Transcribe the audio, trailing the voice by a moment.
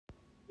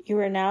You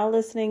are now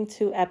listening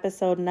to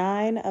episode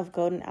 9 of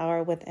Golden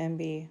Hour with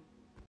MB.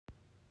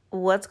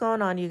 What's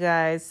going on, you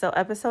guys? So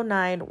episode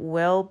 9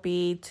 will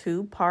be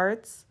 2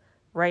 parts.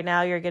 Right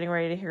now, you're getting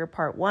ready to hear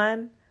part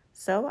 1.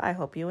 So I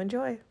hope you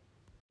enjoy.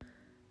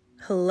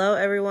 Hello,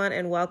 everyone,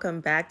 and welcome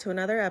back to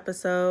another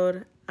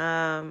episode.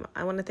 I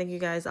want to thank you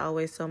guys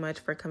always so much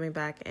for coming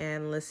back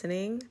and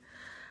listening.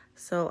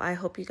 So I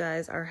hope you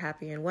guys are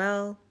happy and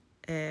well,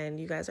 and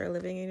you guys are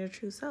living in your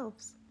true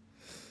selves.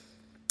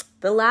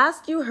 The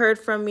last you heard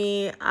from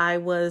me, I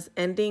was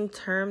ending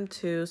term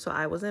 2, so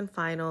I was in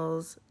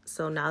finals.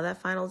 So now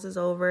that finals is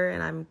over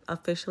and I'm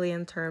officially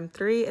in term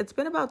 3, it's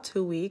been about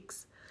 2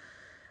 weeks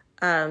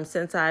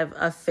since I've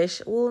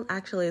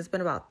actually it's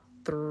been about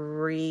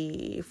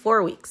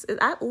 4 weeks.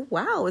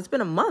 Wow, it's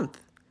been a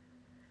month.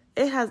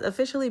 It has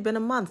officially been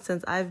a month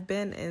since I've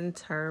been in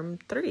term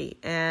 3,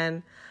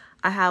 and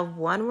I have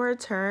one more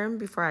term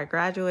before I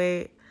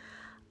graduate.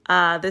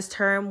 This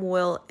term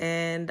will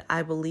end,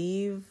 I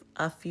believe,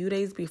 a few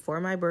days before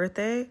my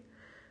birthday.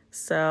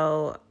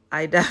 So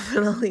I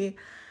definitely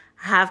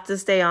have to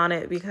stay on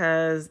it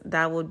because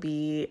that would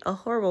be a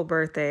horrible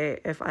birthday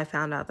if I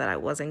found out that I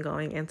wasn't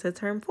going into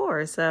term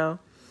 4. So,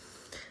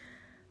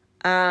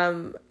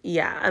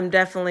 I'm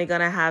definitely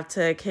going to have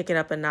to kick it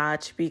up a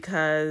notch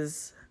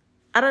because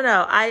I don't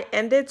know. I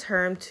ended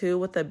term 2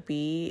 with a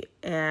B,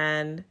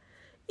 and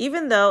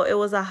even though it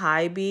was a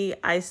high B,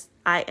 I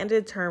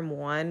ended term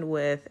 1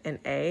 with an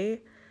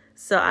A.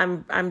 So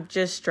I'm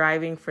just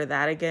striving for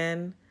that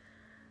again.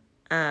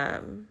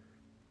 But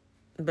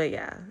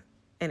yeah,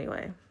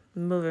 anyway,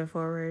 moving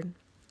forward.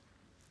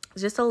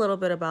 Just a little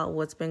bit about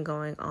what's been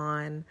going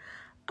on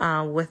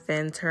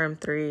within term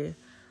 3.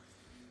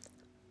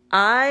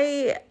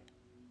 I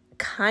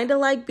kind of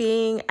like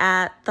being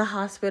at the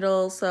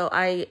hospital. So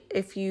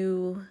if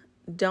you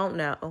don't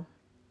know,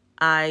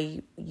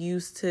 I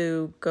used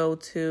to go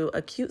to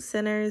acute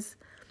centers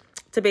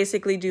to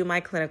basically do my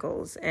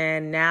clinicals,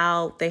 and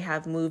now they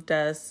have moved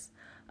us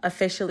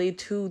officially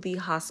to the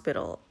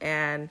hospital,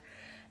 and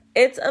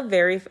it's a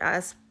very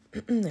fast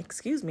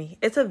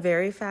it's a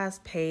very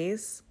fast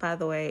pace. By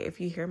the way,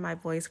 if you hear my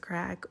voice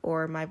crack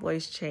or my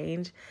voice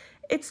change,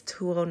 it's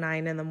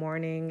 2:09 in the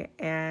morning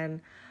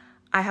and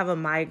I have a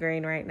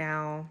migraine right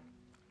now,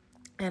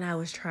 and I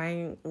was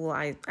trying,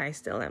 I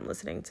still am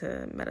listening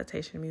to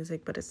meditation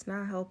music, but it's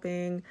not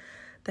helping.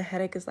 The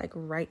headache is like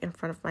right in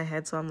front of my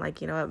head. So I'm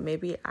like, you know what,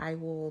 maybe I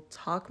will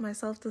talk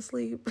myself to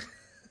sleep.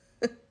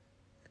 But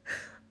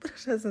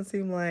it doesn't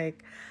seem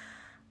like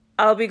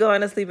I'll be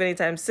going to sleep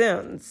anytime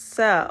soon.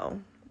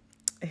 So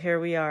here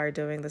we are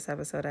doing this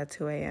episode at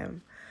 2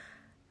 a.m.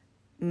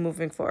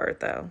 Moving forward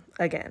though,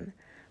 again.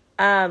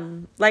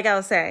 Like I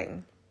was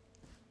saying,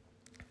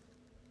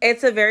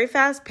 it's a very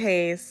fast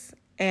pace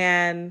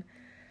and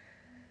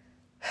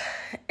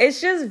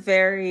it's just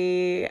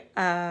very,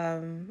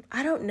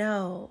 I don't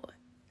know.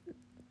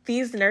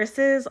 These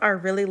nurses are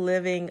really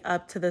living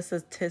up to the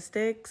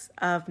statistics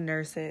of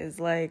nurses.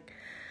 Like,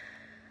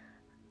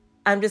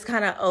 I'm just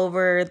kind of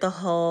over the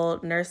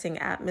whole nursing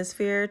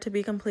atmosphere, to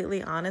be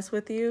completely honest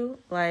with you.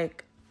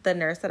 Like, the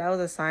nurse that I was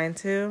assigned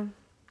to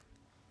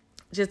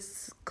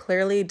just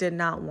clearly did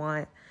not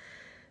want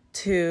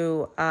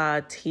to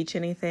teach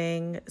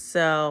anything.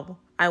 So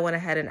I went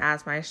ahead and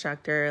asked my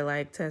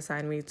instructor, to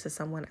assign me to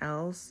someone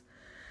else.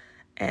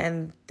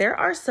 And there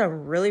are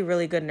some really,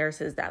 really good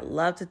nurses that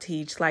love to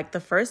teach. Like,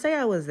 the first day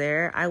I was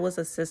there, I was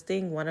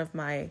assisting one of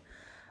my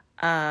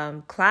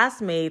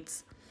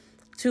classmates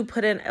to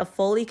put in a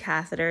Foley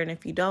catheter. And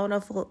if you don't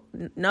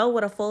know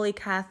what a Foley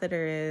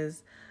catheter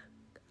is,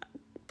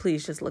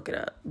 please just look it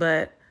up.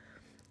 But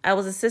I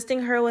was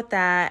assisting her with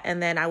that.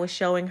 And then I was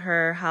showing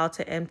her how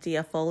to empty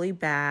a Foley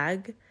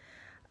bag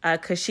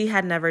because she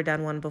had never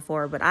done one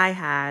before, but I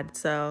had.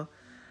 So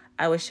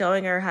I was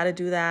showing her how to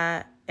do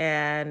that.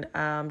 And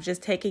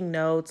just taking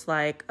notes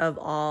of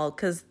all,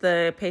 because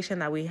the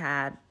patient that we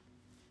had,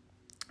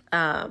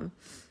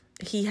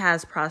 he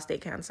has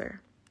prostate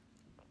cancer.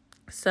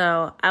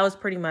 So I was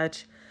pretty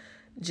much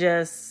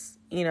just,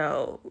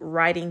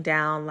 writing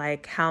down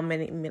how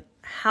many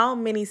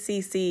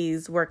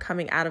cc's were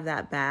coming out of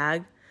that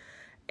bag,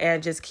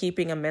 and just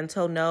keeping a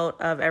mental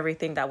note of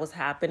everything that was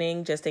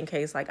happening, just in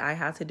case I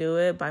had to do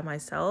it by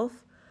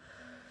myself.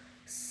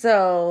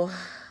 So,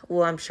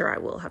 well, I'm sure I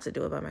will have to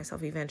do it by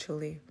myself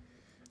eventually.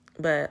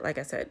 But like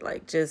I said,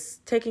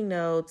 just taking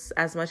notes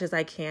as much as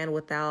I can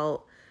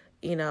without,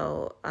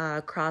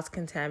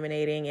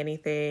 cross-contaminating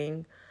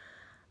anything.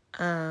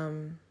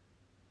 And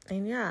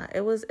yeah,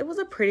 it was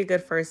a pretty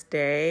good first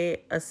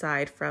day,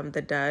 aside from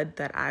the dud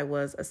that I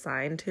was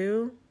assigned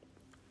to.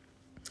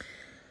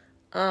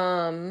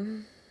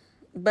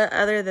 But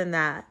other than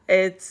that,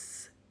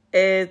 it's,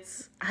 I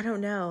don't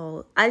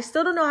know. I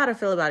still don't know how to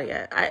feel about it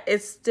yet.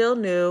 It's still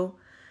new,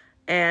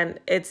 and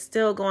it's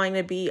still going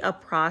to be a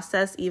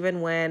process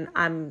even when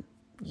I'm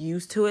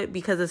used to it,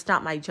 because it's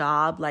not my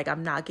job.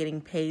 I'm not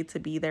getting paid to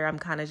be there. I'm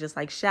kind of just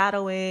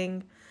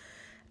shadowing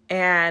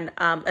and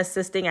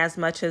assisting as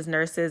much as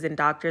nurses and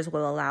doctors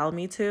will allow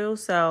me to.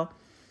 So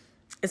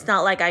it's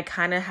not like I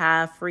kind of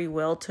have free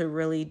will to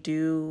really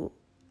do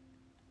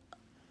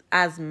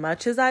as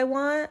much as I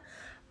want.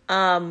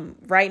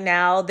 Right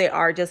now, they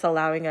are just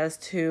allowing us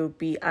to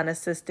be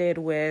unassisted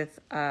with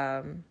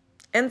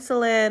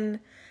insulin.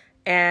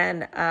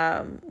 And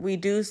we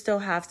do still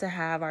have to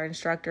have our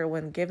instructor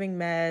when giving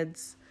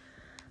meds.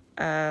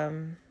 I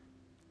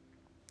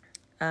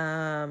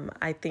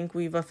think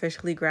we've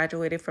officially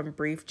graduated from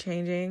brief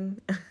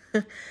changing.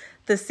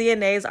 The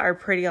CNAs are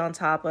pretty on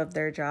top of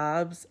their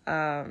jobs.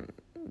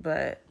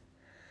 But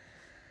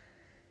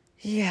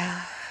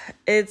yeah,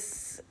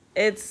 it's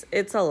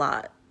a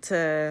lot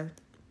to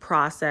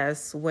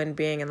process when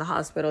being in the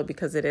hospital,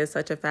 because it is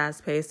such a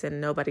fast pace and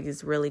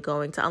nobody's really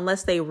going to,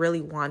 unless they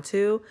really want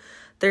to,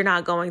 they're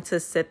not going to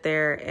sit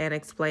there and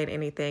explain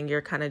anything.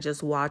 You're kind of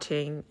just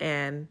watching,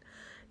 and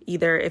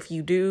either if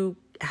you do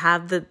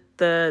have the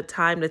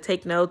time to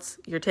take notes,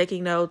 you're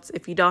taking notes.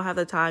 If you don't have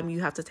the time, you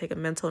have to take a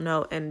mental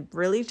note and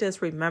really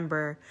just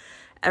remember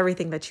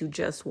everything that you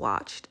just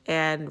watched,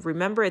 and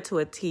remember it to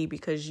a T,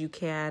 because you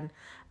can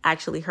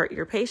actually hurt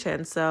your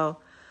patient. So,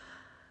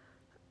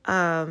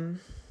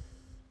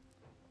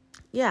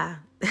 yeah,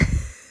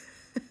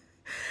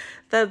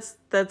 that's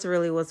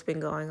really what's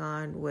been going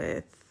on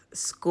with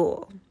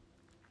school.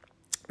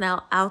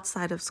 Now,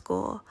 outside of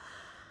school,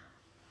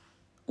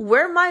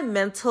 where my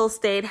mental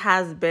state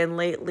has been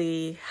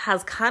lately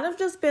has kind of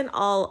just been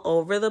all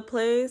over the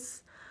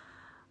place.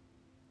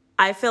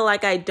 I feel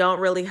like I don't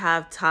really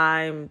have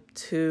time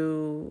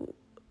to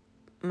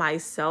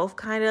myself,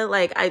 kind of.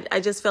 Like, I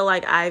just feel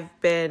like I've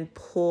been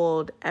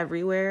pulled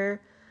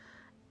everywhere.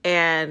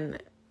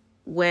 And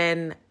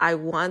when I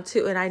want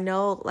to, and I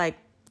know, like,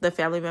 the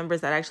family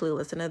members that actually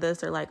listen to this,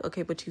 they're like,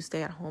 okay, but you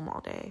stay at home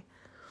all day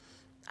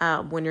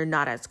when you're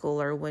not at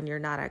school or when you're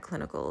not at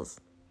clinicals.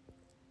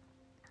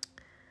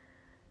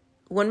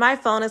 When my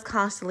phone is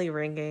constantly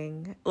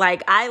ringing,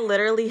 like, I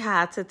literally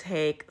had to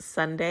take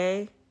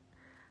Sunday.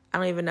 I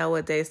don't even know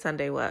what day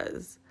Sunday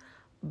was.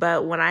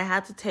 But when I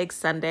had to take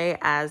Sunday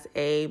as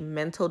a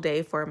mental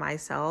day for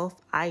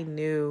myself, I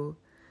knew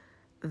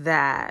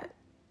that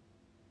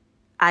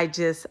I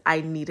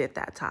needed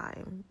that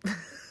time.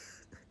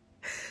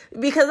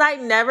 Because I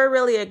never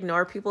really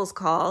ignore people's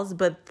calls,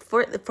 but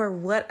for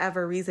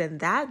whatever reason,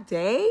 that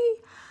day,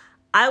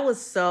 I was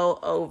so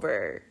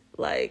over,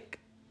 like,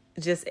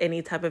 just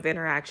any type of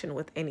interaction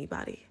with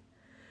anybody.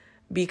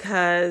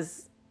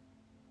 Because,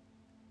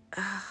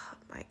 oh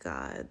my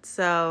God.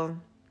 So,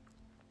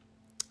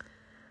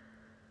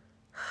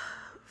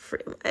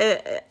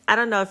 I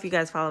don't know if you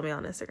guys follow me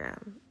on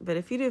Instagram, but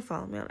if you do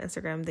follow me on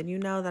Instagram, then you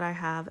know that I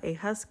have a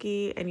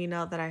husky, and you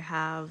know that I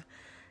have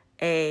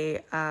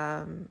a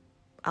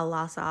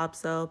Lhasa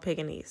Apso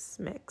Pekingese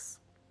mix.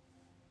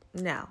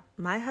 Now,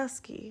 my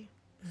husky,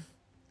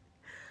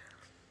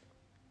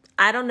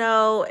 I don't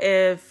know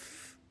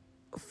if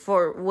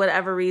for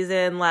whatever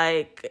reason,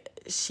 like,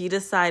 she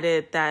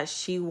decided that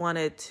she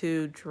wanted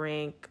to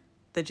drink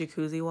the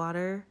jacuzzi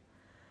water,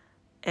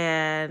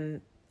 and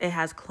it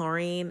has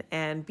chlorine,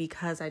 and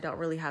because I don't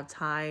really have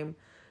time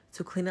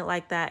to clean it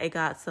like that, it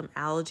got some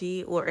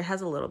algae, or it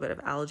has a little bit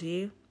of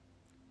algae.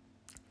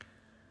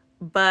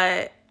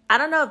 But I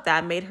don't know if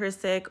that made her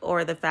sick,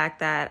 or the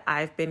fact that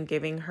I've been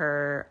giving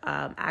her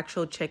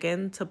actual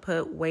chicken to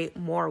put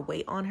more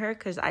weight on her,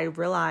 because I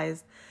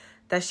realized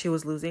that she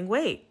was losing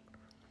weight.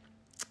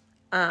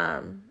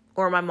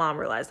 Or my mom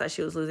realized that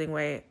she was losing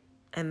weight,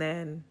 and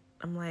then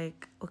I'm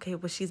like, okay,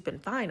 well, she's been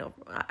fine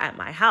at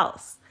my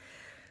house.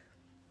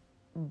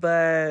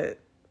 But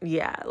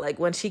yeah, like,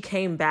 when she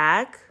came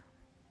back,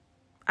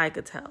 I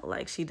could tell,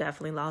 like, she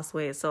definitely lost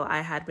weight. So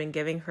I had been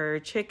giving her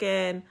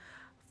chicken,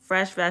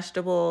 fresh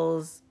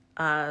vegetables,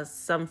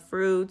 some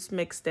fruits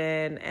mixed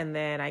in, and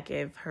then I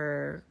gave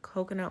her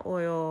coconut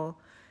oil,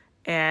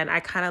 and I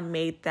kind of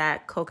made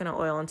that coconut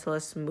oil into a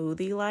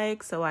smoothie,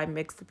 like, so I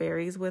mixed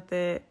berries with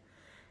it,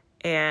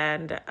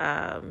 and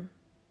I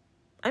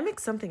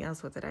mixed something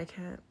else with it. I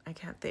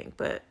can't think,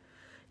 but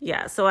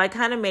yeah, so I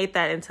kind of made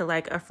that into,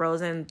 like, a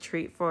frozen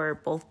treat for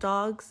both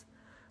dogs,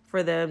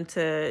 for them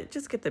to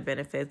just get the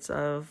benefits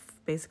of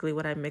basically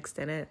what I mixed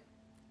in it.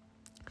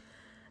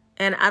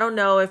 And I don't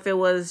know if it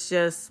was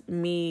just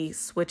me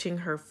switching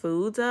her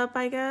foods up,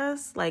 I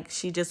guess. Like,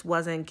 she just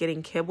wasn't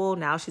getting kibble.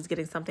 Now she's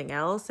getting something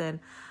else. And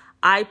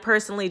I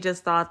personally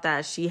just thought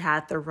that she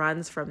had the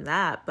runs from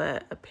that.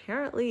 But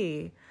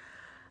apparently,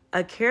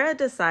 Akira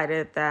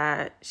decided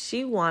that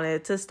she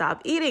wanted to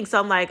stop eating. So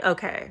I'm like,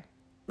 okay.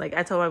 Like,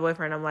 I told my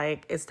boyfriend, I'm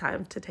like, it's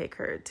time to take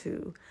her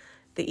to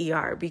the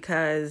ER,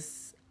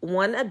 because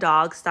when a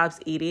dog stops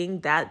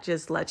eating, that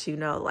just lets you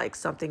know, like,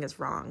 something is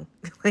wrong.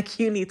 Like,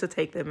 you need to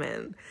take them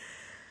in.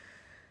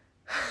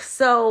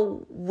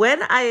 So when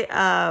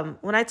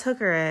I took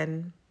her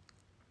in,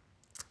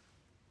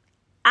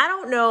 I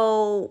don't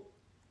know,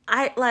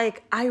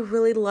 I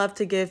really love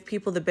to give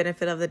people the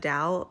benefit of the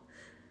doubt,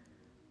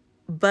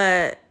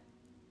 but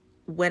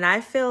when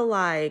I feel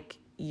like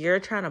you're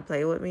trying to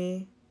play with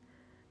me,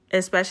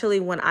 especially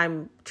when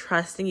I'm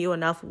trusting you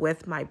enough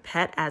with my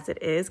pet as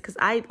it is, because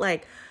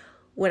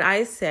when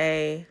I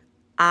say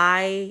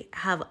I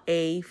have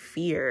a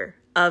fear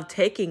of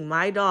taking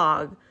my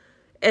dog,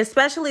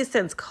 especially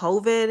since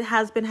COVID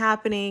has been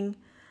happening.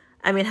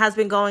 Has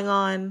been going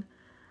on.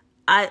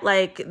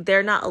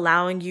 They're not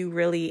allowing you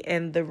really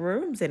in the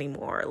rooms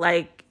anymore.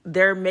 Like,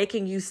 they're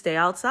making you stay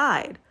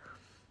outside.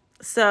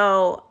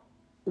 So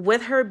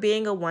with her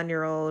being a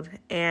 1-year-old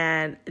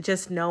and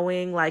just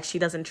knowing like she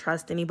doesn't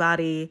trust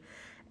anybody,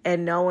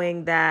 and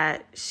knowing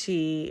that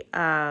she's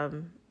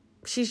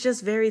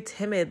just very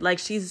timid. Like,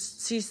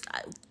 she's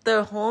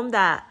the home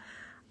that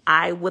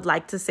I would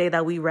like to say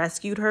that we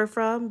rescued her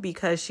from,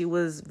 because she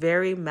was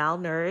very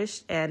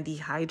malnourished and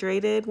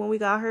dehydrated when we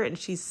got her, and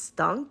she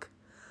stunk.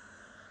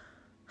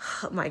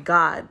 Oh my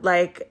God.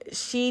 Like,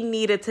 she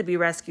needed to be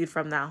rescued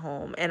from that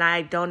home. And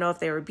I don't know if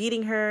they were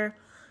beating her.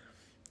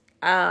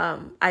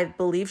 I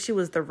believe she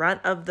was the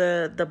runt of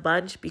the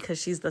bunch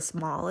because she's the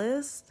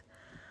smallest.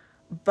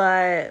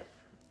 But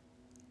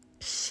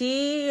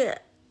she's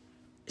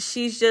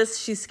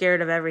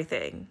scared of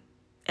everything,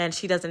 and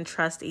she doesn't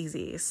trust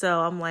easy.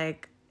 So I'm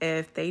like,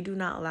 if they do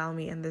not allow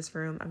me in this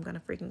room, I'm going to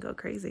freaking go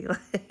crazy.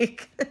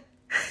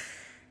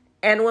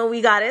 And when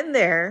we got in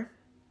there,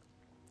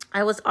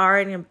 I was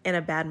already in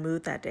a bad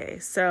mood that day.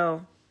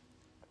 So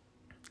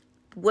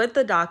what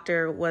the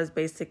doctor was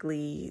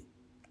basically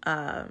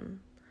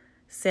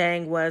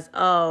saying was,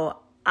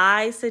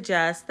 I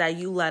suggest that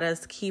you let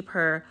us keep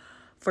her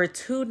for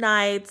 2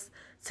 nights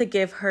to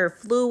give her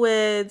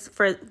fluids.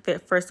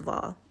 First of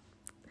all,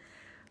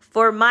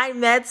 for my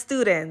med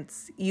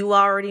students, you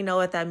already know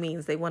what that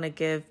means. They want to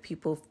give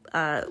people,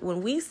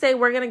 when we say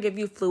we're going to give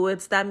you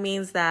fluids, that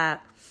means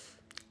that,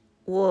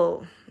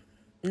 9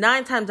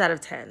 times out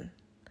of 10,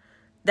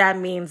 that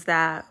means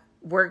that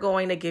we're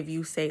going to give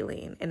you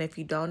saline. And if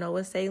you don't know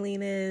what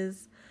saline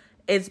is,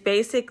 it's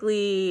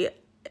basically,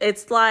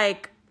 it's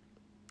like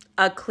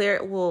a clear,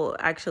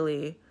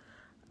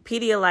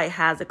 Pedialyte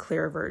has a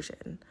clear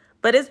version,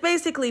 but it's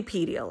basically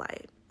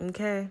Pedialyte,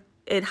 okay?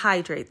 It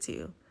hydrates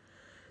you.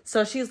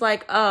 So she's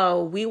like,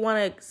 we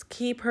want to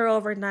keep her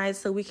overnight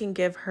so we can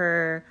give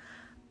her,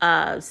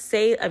 not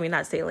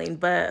saline,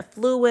 but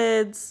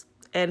fluids.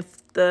 And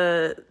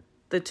the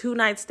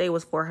 2-night stay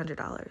was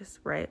 $400,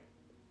 right?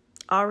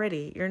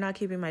 Already, you're not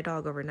keeping my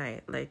dog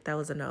overnight. Like, that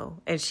was a no.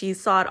 And she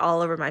saw it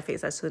all over my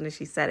face as soon as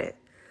she said it.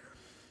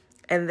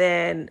 And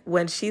then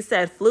when she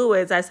said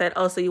fluids, I said,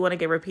 so you want to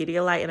give her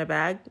Pedialyte in a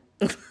bag?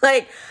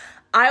 Like,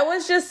 I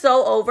was just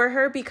so over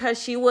her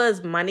because she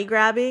was money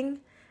grabbing.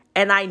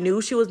 And I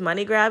knew she was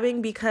money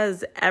grabbing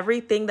because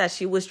everything that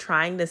she was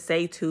trying to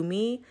say to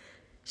me,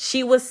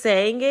 she was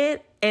saying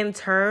it in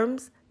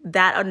terms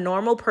that a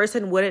normal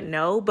person wouldn't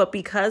know. But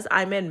because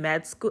I'm in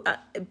med school,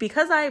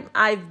 because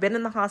I've been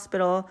in the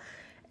hospital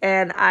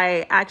and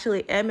I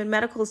actually am in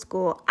medical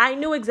school, I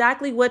knew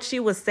exactly what she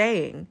was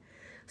saying.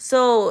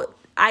 So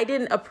I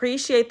didn't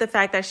appreciate the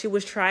fact that she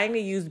was trying to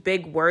use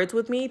big words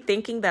with me,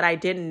 thinking that I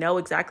didn't know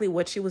exactly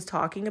what she was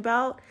talking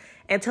about,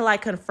 until I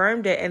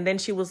confirmed it. And then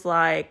she was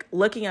like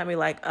looking at me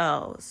like,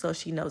 so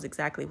she knows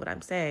exactly what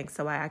I'm saying.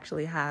 So I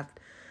actually have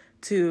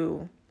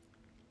to,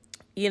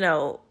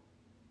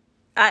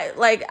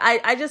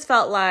 I just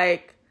felt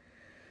like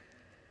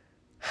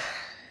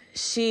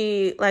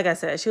she, like I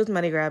said, she was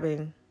money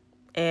grabbing,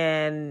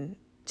 and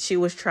she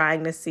was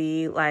trying to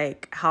see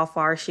like how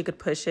far she could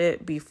push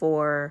it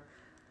before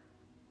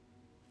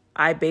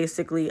I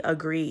basically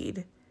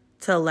agreed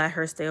to let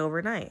her stay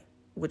overnight,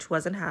 which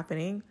wasn't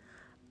happening.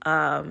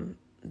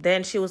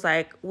 Then she was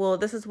like, well,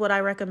 this is what I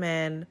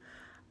recommend.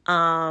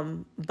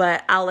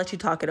 But I'll let you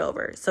talk it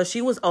over. So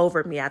she was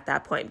over me at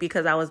that point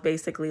because I was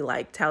basically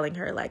like telling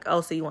her like,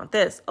 so you want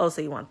this?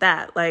 So you want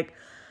that? Like,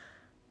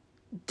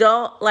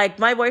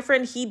 my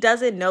boyfriend, he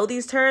doesn't know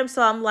these terms.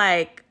 So I'm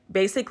like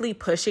basically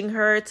pushing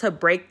her to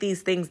break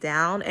these things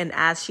down. And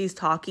as she's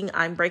talking,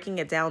 I'm breaking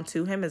it down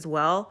to him as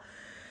well.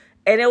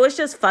 And it was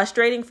just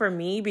frustrating for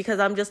me because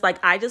I'm just like,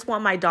 I just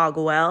want my dog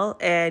well.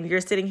 And you're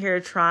sitting here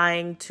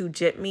trying to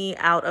jip me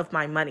out of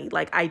my money.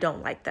 Like, I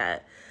don't like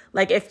that.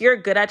 Like, if you're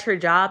good at your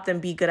job, then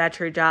be good at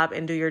your job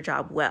and do your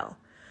job well.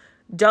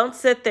 Don't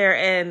sit there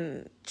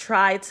and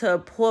try to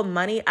pull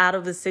money out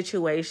of a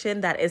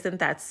situation that isn't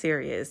that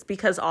serious,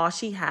 because all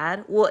she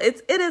had,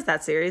 it is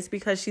that serious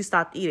because she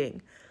stopped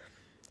eating.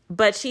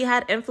 But she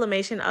had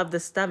inflammation of the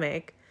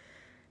stomach,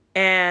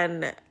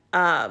 and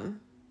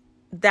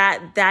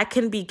that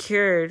can be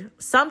cured.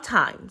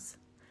 Sometimes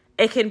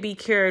it can be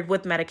cured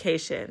with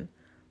medication.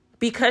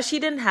 Because she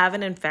didn't have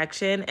an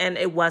infection and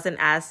it wasn't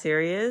as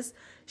serious,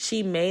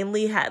 she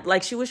mainly had,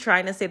 she was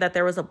trying to say that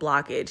there was a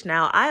blockage.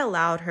 Now, I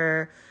allowed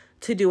her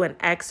to do an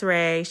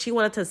x-ray. She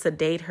wanted to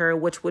sedate her,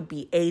 which would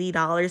be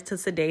 $80 to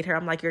sedate her.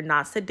 I'm like, you're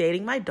not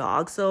sedating my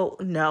dog. So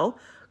no,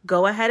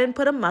 go ahead and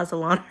put a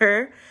muzzle on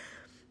her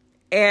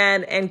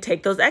and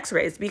take those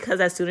x-rays,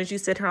 because as soon as you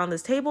sit her on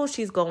this table,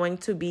 she's going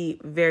to be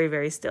very,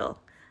 very still.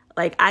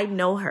 Like, I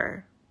know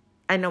her.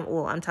 I'm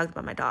talking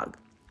about my dog.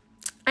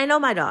 I know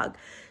my dog.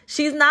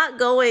 She's not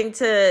going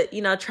to,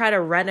 try to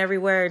run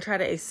everywhere and try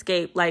to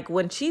escape. Like,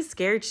 when she's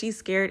scared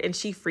and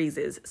she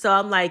freezes. So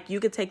I'm like,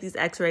 you could take these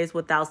x-rays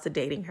without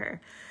sedating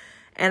her.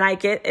 And I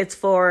get it's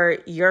for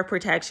your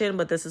protection,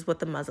 but this is what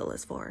the muzzle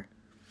is for.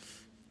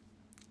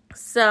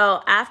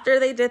 So after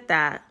they did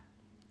that,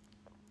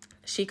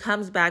 she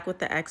comes back with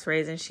the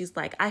x-rays and she's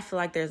like, I feel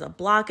like there's a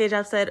blockage.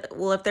 I've said,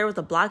 well, if there was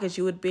a blockage,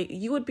 you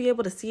would be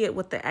able to see it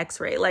with the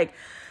x-ray. Like,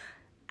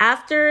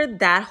 after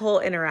that whole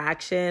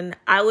interaction,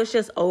 I was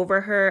just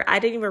over her. I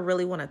didn't even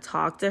really want to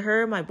talk to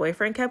her. My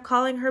boyfriend kept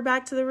calling her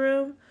back to the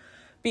room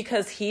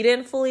because he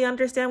didn't fully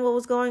understand what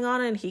was going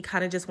on, and he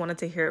kind of just wanted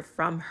to hear it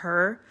from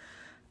her.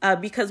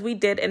 Because we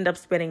did end up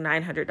spending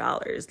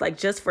 $900, like,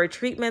 just for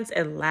treatments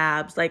and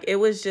labs. Like, it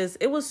was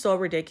so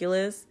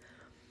ridiculous.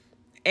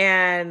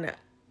 And,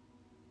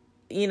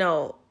 you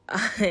know,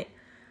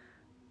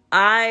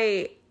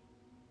 I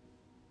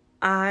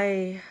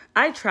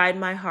tried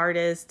my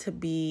hardest to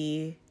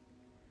be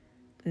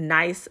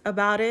nice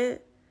about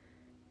it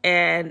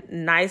and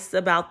nice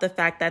about the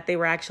fact that they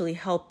were actually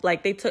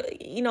like, they took,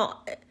 you know,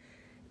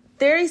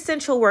 they're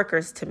essential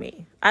workers to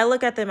me. I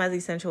look at them as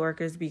essential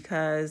workers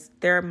because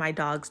they're my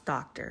dog's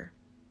doctor.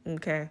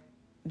 Okay.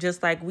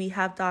 Just like we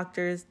have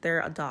doctors, they're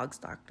a dog's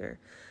doctor.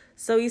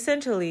 So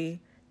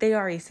essentially, they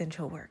are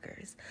essential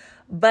workers.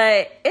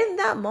 But in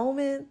that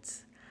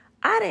moment,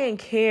 I didn't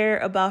care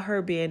about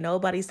her being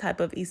nobody's type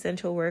of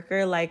essential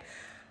worker. Like,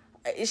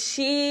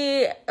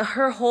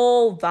 her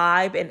whole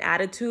vibe and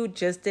attitude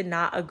just did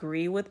not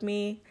agree with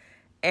me.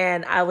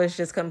 And I was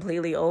just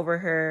completely over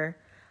her.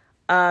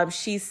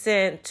 She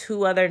sent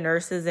 2 other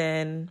nurses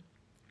in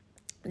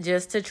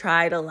just to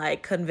try to,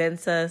 like,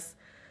 convince us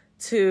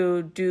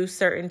to do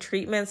certain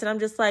treatments. And I'm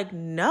just like,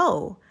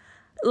 no.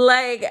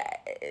 Like,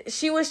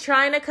 she was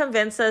trying to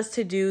convince us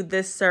to do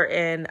this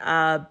certain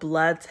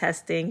blood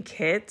testing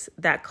kit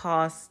that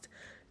cost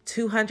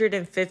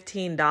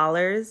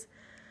 $215.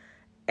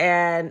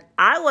 And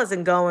I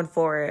wasn't going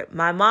for it.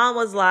 My mom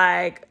was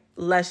like,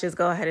 let's just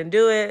go ahead and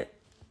do it.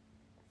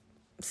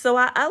 So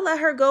I let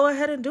her go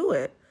ahead and do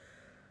it.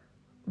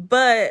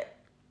 But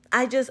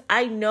I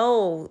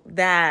know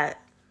that,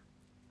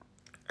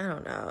 I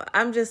don't know.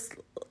 I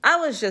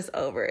was just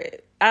over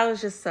it. I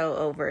was just so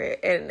over it.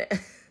 And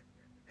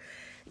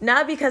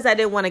not because I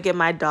didn't want to get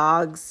my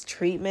dog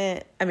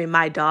treatment,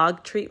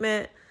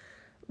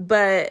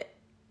 but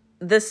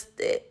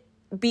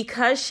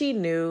because she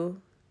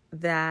knew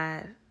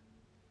that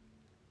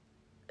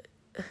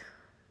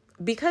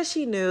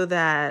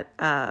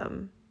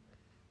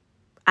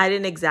I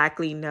didn't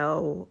exactly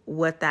know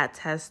what that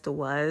test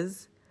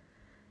was,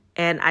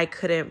 and I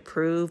couldn't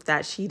prove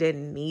that she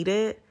didn't need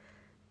it.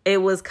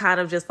 It was kind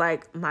of just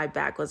like my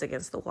back was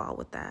against the wall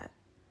with that.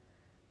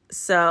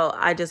 So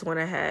I just went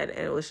ahead and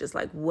it was just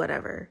like,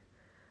 whatever.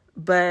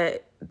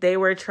 But they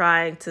were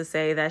trying to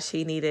say that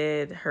she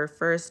needed her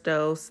first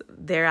dose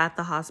there at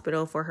the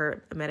hospital for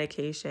her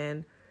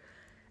medication.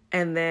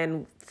 And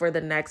then for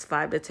the next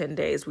 5 to 10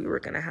 days, we were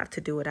going to have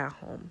to do it at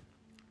home.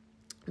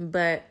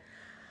 But,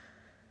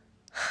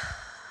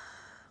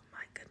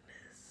 my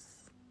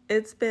goodness,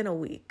 it's been a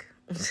week.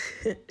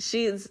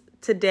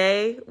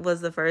 Today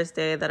was the first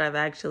day that I've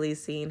actually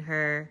seen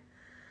her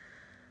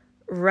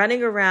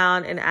running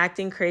around and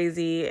acting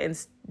crazy and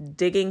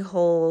digging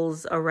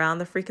holes around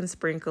the freaking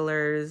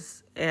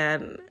sprinklers.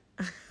 And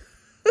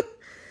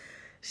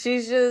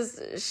she's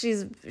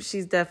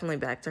definitely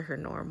back to her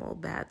normal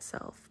bad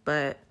self.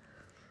 But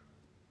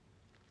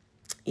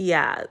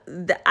yeah,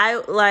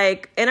 I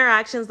like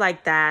interactions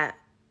like that.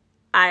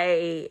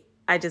 I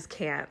just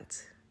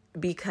can't,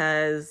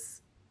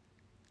 because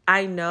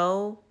I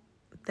know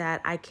that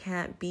I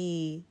can't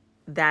be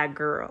that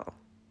girl.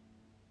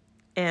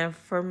 And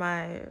for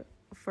my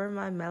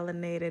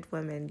melanated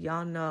women,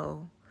 y'all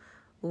know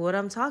what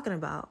I'm talking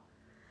about.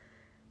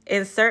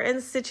 In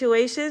certain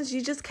situations,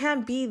 you just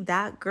can't be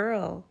that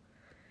girl.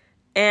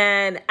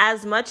 And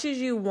as much as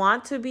you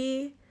want to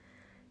be,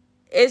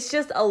 it's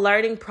just a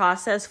learning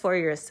process for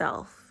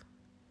yourself.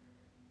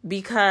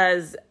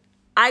 Because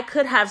I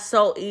could have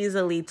so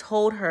easily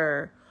told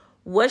her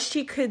what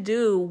she could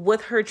do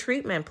with her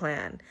treatment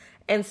plan.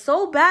 And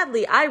so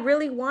badly, I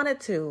really wanted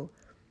to.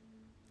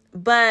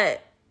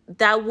 But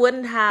that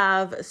wouldn't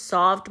have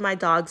solved my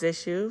dog's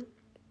issue.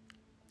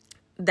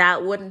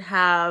 That wouldn't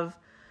have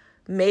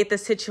made the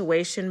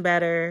situation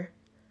better.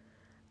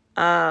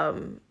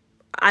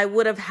 I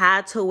would have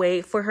had to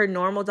wait for her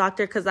normal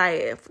doctor, because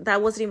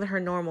that wasn't even her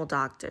normal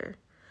doctor.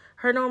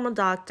 Her normal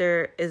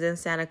doctor is in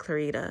Santa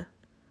Clarita.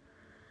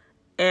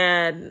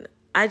 And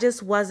I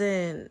just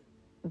wasn't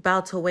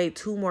about to wait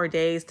 2 more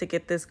days to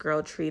get this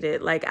girl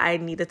treated. Like, I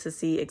needed to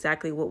see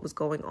exactly what was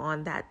going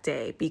on that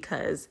day,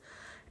 because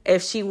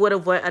if she would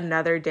have went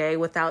another day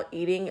without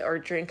eating or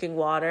drinking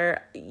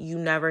water, you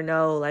never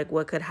know, like,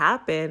 what could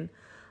happen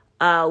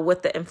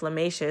with the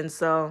inflammation.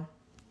 So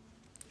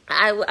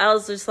I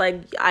was just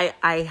like,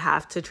 I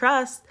have to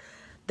trust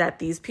that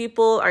these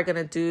people are going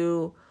to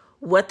do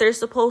what they're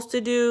supposed to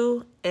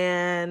do,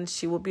 and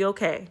she will be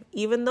okay.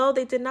 Even though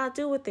they did not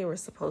do what they were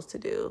supposed to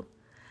do.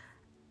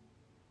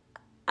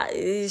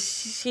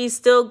 She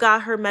still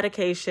got her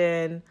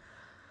medication.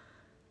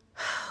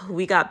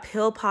 We got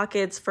pill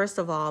pockets. First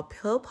of all,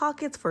 pill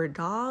pockets for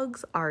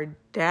dogs are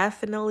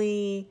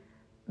definitely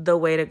the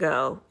way to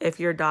go if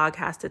your dog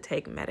has to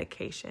take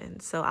medication.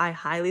 So I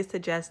highly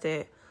suggest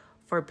it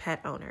for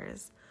pet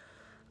owners.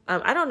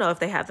 I don't know if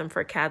they have them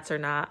for cats or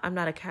not. I'm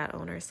not a cat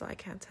owner, so I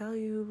can't tell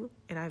you.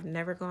 And I've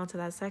never gone to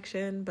that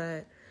section.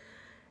 But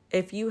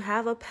if you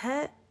have a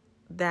pet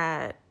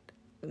that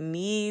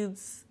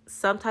needs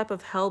some type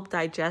of help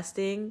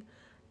digesting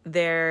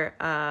their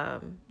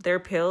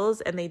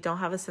pills and they don't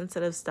have a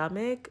sensitive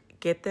stomach,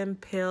 get them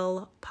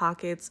pill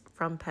pockets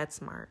from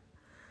PetSmart.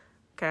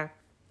 Okay.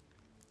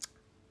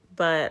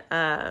 But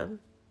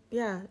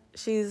yeah,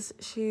 she's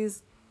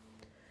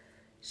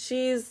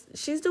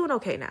doing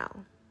okay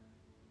now.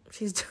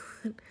 She's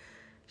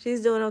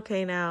doing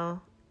okay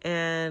now.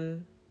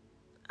 And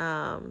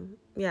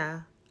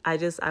yeah,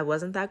 I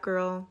wasn't that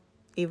girl,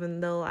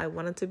 even though I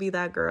wanted to be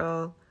that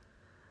girl.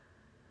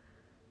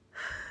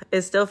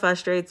 It still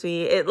frustrates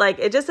me.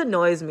 It just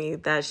annoys me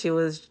that she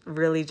was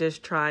really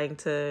just trying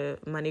to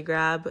money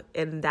grab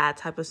in that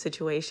type of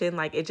situation.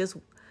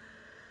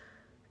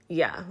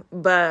 Yeah,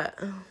 but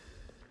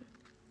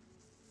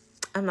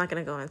I'm not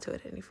going to go into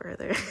it any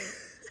further.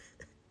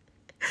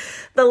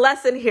 The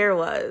lesson here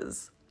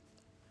was,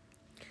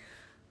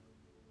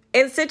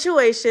 in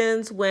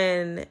situations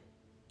when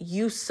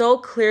you so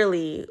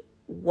clearly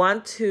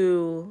want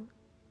to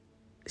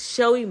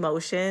show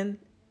emotion,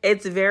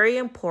 it's very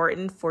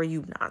important for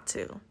you not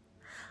to,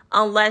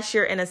 unless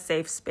you're in a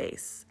safe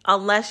space,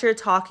 unless you're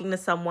talking to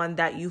someone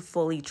that you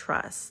fully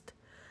trust.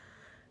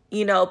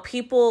 You know,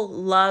 people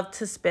love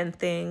to spin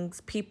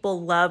things.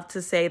 People love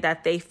to say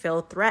that they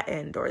feel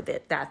threatened or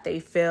that they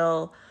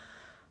feel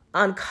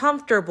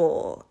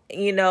uncomfortable,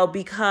 you know,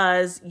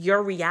 because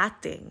you're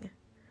reacting.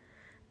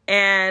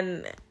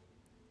 And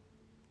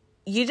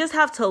you just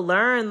have to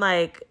learn,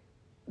 like,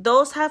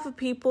 those type of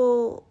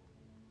people,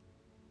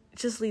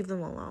 just leave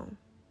them alone.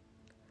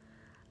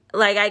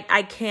 Like,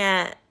 I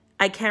can't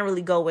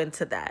really go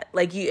into that.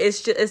 Like,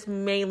 it's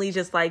mainly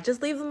just like,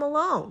 just leave them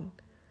alone.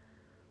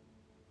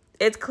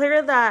 It's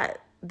clear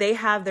that they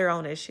have their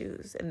own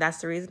issues, and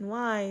that's the reason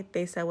why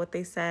they said what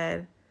they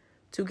said,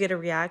 to get a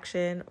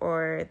reaction,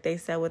 or they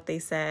said what they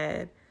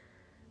said.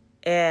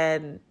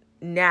 And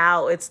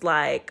now it's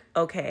like,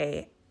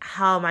 okay,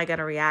 how am I going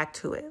to react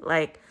to it?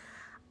 Like,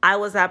 I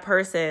was that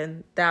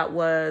person that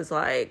was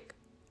like,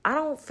 I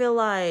don't feel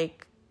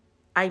like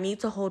I need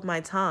to hold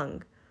my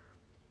tongue.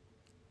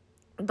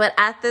 But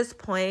at this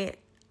point,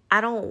 I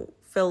don't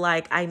feel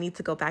like I need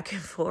to go back and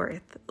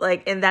forth.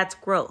 Like, and that's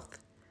growth.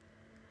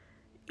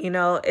 You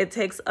know, it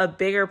takes a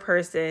bigger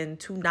person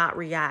to not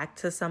react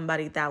to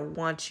somebody that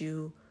wants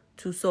you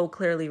to so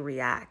clearly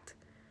react.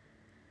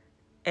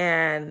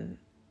 And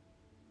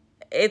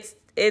it's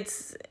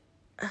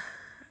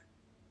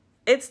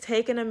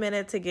taken a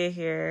minute to get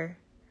here.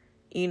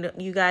 You know,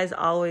 you guys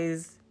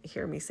always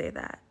hear me say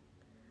that.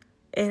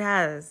 It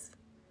has.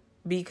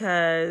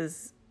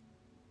 Because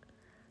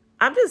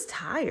I'm just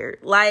tired.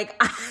 Like,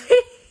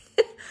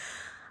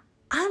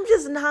 I'm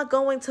just not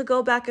going to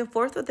go back and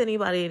forth with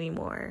anybody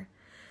anymore.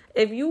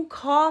 If you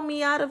call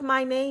me out of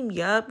my name,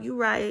 yup, you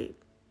right.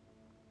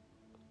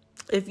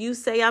 If you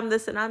say I'm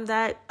this and I'm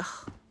that,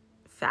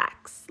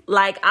 facts.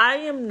 Like, I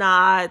don't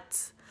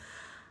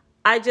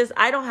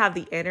have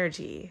the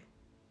energy.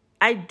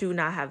 I do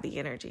not have the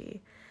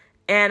energy.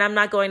 And I'm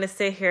not going to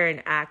sit here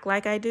and act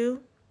like I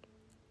do.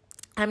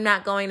 I'm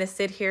not going to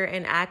sit here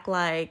and act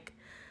like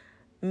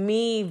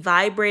me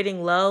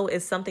vibrating low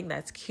is something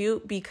that's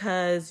cute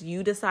because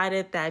you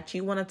decided that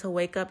you wanted to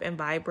wake up and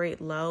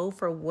vibrate low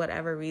for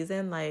whatever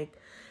reason. Like,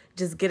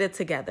 just get it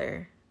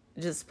together.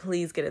 Just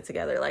please get it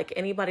together. Like,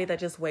 anybody that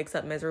just wakes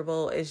up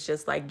miserable is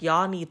just like,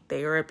 y'all need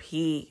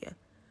therapy.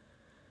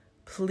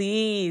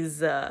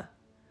 Please.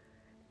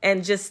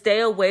 And just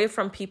stay away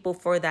from people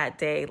for that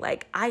day.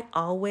 Like, I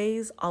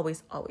always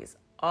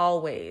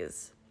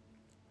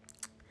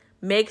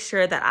make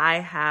sure that I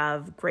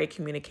have great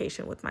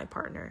communication with my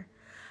partner.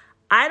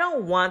 I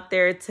don't want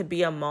there to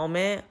be a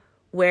moment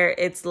where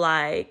it's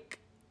like,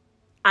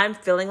 I'm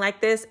feeling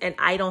like this and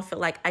I don't feel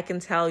like I can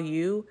tell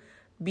you,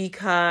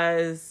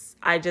 because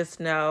I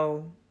just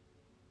know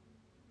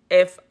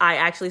if I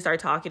actually start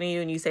talking to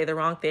you and you say the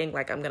wrong thing,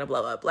 like, I'm going to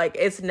blow up. Like,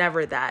 it's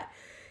never that.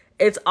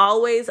 It's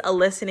always a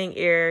listening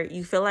ear.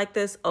 You feel like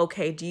this?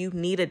 Okay, do you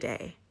need a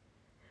day?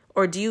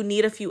 Or do you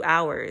need a few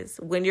hours?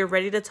 When you're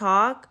ready to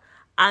talk,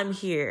 I'm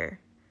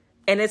here.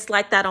 And it's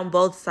like that on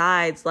both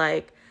sides.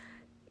 Like,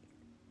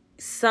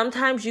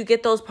 sometimes you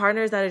get those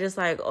partners that are just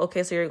like,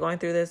 okay, so you're going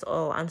through this.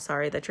 Oh, I'm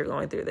sorry that you're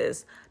going through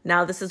this.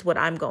 Now this is what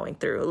I'm going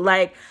through.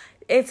 Like,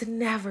 it's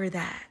never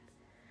that.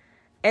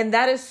 And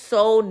that is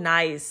so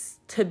nice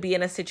to be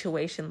in a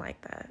situation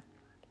like that.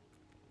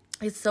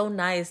 It's so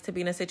nice to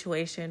be in a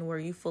situation where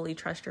you fully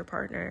trust your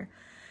partner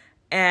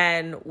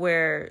and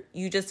where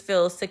you just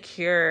feel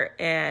secure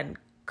and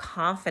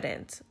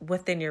confident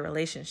within your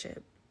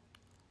relationship.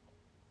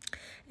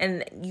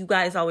 And you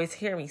guys always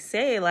hear me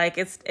say, like,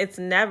 it's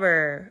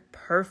never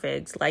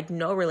perfect. Like,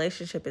 no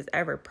relationship is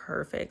ever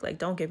perfect. Like,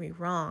 don't get me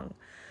wrong.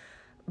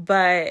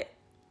 But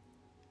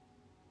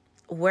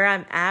where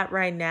I'm at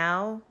right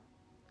now,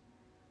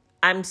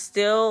 I'm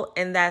still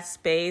in that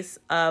space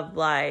of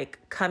like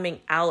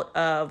coming out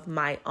of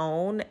my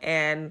own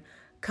and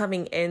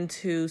coming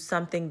into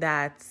something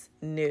that's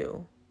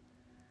new.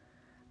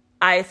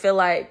 I feel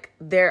like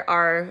there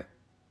are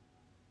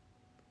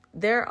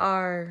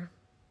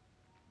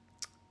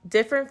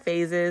different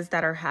phases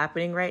that are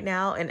happening right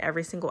now in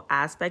every single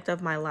aspect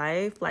of my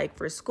life, like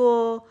for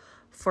school,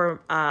 for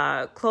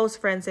close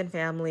friends and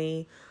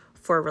family,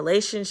 for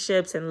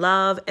relationships and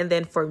love, and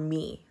then for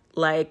me.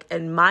 Like,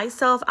 and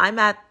myself, I'm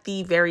at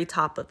the very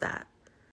top of that.